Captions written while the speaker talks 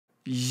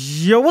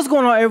Yo, what's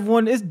going on,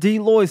 everyone? It's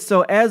DLloyd.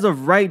 So as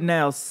of right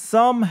now,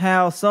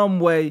 somehow, some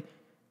way,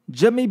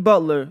 Jimmy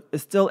Butler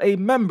is still a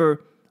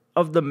member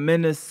of the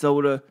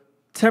Minnesota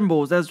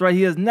Timberwolves. That's right.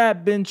 He has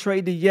not been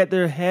traded yet.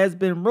 There has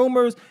been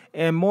rumors,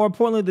 and more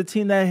importantly, the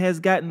team that has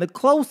gotten the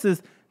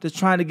closest to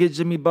trying to get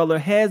Jimmy Butler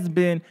has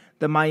been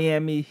the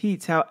Miami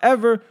Heat.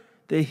 However,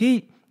 the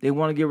Heat, they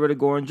want to get rid of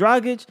Goran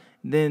Dragic.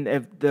 Then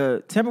if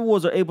the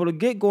Timberwolves are able to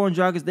get Goran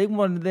Dragic, they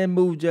want to then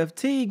move Jeff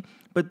Teague.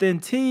 But then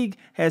Teague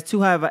has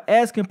too high of an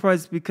asking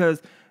price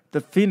because the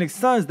Phoenix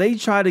Suns, they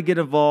try to get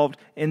involved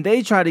and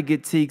they try to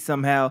get Teague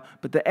somehow,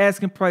 but the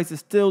asking price is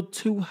still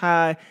too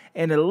high,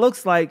 and it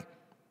looks like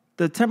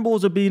the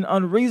Timberwolves are being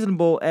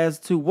unreasonable as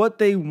to what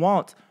they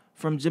want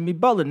from Jimmy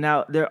Butler.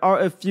 Now, there are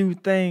a few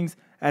things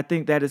I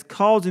think that is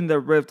causing the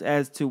rift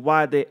as to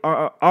why they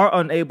are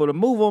unable to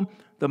move him.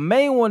 The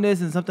main one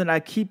is, and something I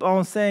keep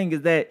on saying,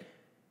 is that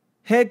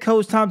head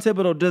coach Tom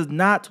Thibodeau does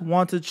not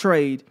want to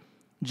trade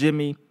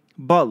Jimmy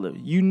Butler.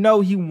 You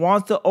know he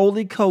wants to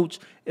only coach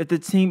if the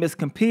team is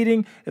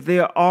competing, if they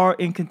are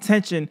in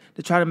contention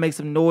to try to make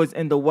some noise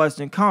in the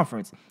Western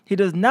Conference. He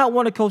does not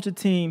want to coach a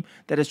team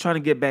that is trying to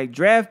get back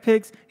draft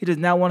picks. He does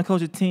not want to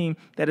coach a team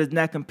that is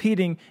not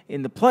competing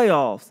in the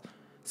playoffs.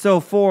 So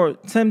for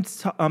Tom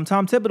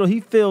Thibodeau, he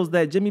feels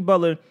that Jimmy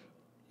Butler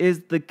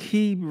is the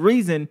key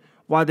reason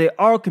why they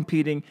are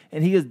competing,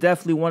 and he is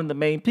definitely one of the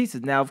main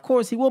pieces. Now, of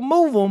course, he will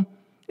move him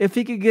if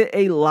he could get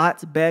a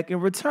lot back in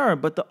return.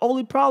 But the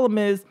only problem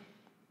is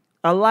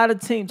a lot of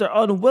teams are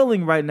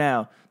unwilling right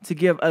now to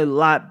give a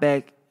lot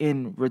back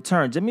in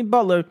return. Jimmy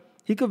Butler,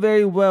 he could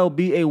very well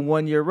be a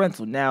one-year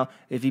rental. Now,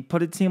 if he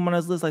put a team on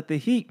his list like the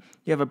Heat,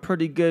 you have a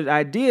pretty good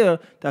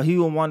idea that he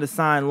will want to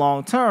sign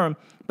long-term.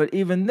 But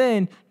even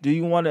then, do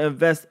you want to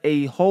invest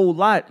a whole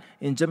lot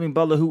in Jimmy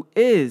Butler, who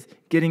is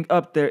getting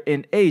up there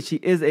in age? He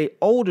is an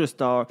older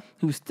star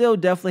who still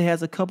definitely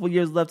has a couple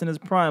years left in his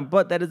prime,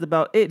 but that is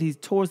about it. He's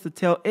towards the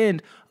tail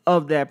end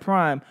of that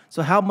prime.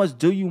 So how much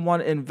do you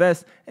want to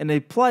invest in a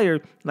player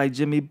like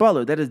Jimmy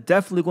Butler? That is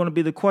definitely going to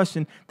be the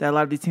question that a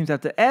lot of these teams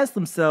have to ask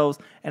themselves,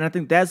 and I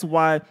think that's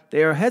why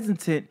they are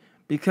hesitant,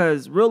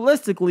 because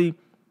realistically,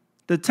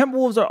 the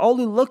Timberwolves are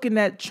only looking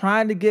at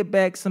trying to get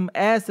back some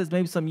assets,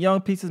 maybe some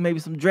young pieces, maybe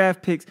some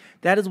draft picks.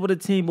 That is what a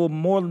team will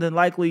more than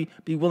likely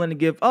be willing to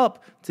give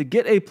up to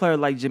get a player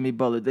like Jimmy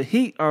Butler. The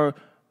Heat are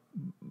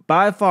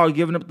by far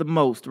giving up the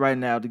most right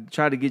now to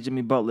try to get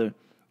Jimmy Butler.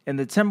 And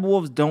the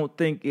Timberwolves don't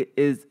think it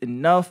is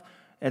enough.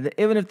 And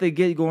even if they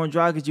get Goran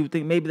Dragic, you would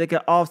think maybe they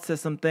can offset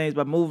some things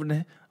by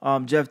moving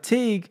Jeff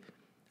Teague,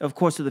 of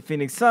course, to the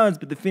Phoenix Suns.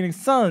 But the Phoenix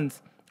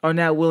Suns are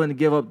not willing to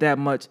give up that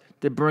much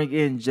to bring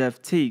in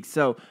Jeff Teague.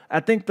 So I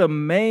think the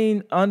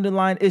main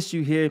underlying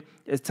issue here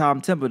is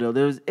Tom Thibodeau.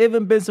 There's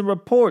even been some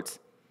reports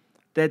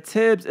that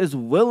Tibbs is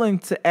willing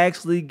to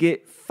actually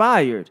get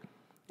fired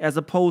as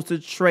opposed to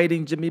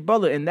trading Jimmy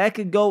Butler. And that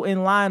could go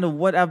in line of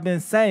what I've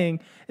been saying,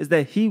 is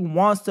that he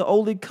wants to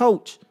only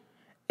coach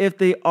if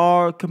they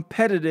are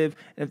competitive,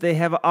 if they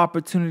have an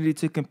opportunity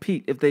to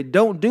compete. If they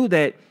don't do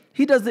that,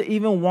 he doesn't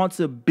even want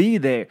to be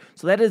there.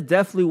 So that is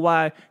definitely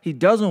why he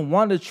doesn't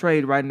want to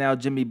trade right now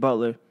Jimmy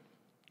Butler,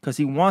 because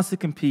he wants to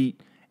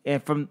compete.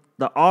 And from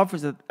the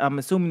offers that I'm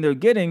assuming they're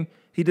getting,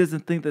 he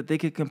doesn't think that they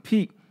could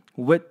compete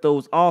with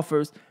those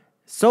offers,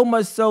 so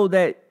much so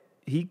that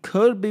he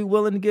could be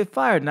willing to get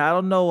fired. Now, I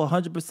don't know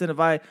 100% if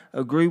I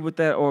agree with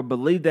that or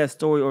believe that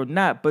story or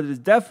not, but it's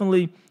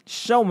definitely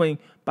showing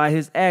by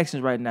his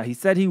actions right now. He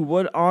said he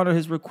would honor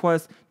his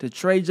request to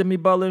trade Jimmy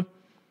Butler,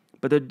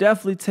 but they're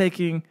definitely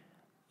taking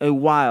a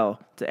while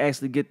to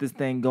actually get this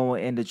thing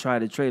going and to try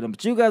to trade him.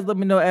 But you guys let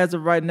me know as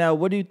of right now,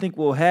 what do you think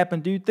will happen?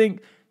 Do you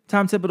think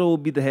Tom Thibodeau will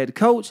be the head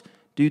coach?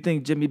 Do you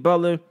think Jimmy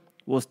Butler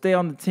will stay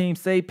on the team,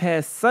 say,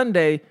 past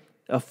Sunday,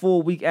 a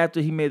full week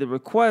after he made the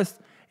request?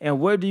 And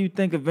where do you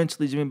think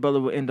eventually Jimmy Butler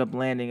will end up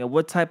landing? And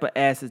what type of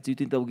assets do you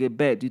think they'll get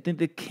back? Do you think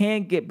they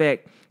can get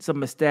back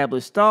some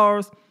established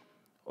stars?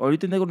 Or do you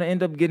think they're going to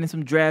end up getting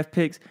some draft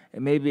picks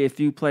and maybe a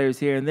few players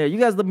here and there? You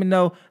guys let me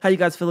know how you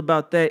guys feel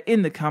about that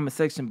in the comment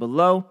section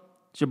below.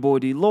 It's your boy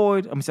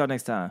DLloyd. I'm going to see y'all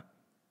next time.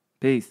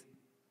 Peace.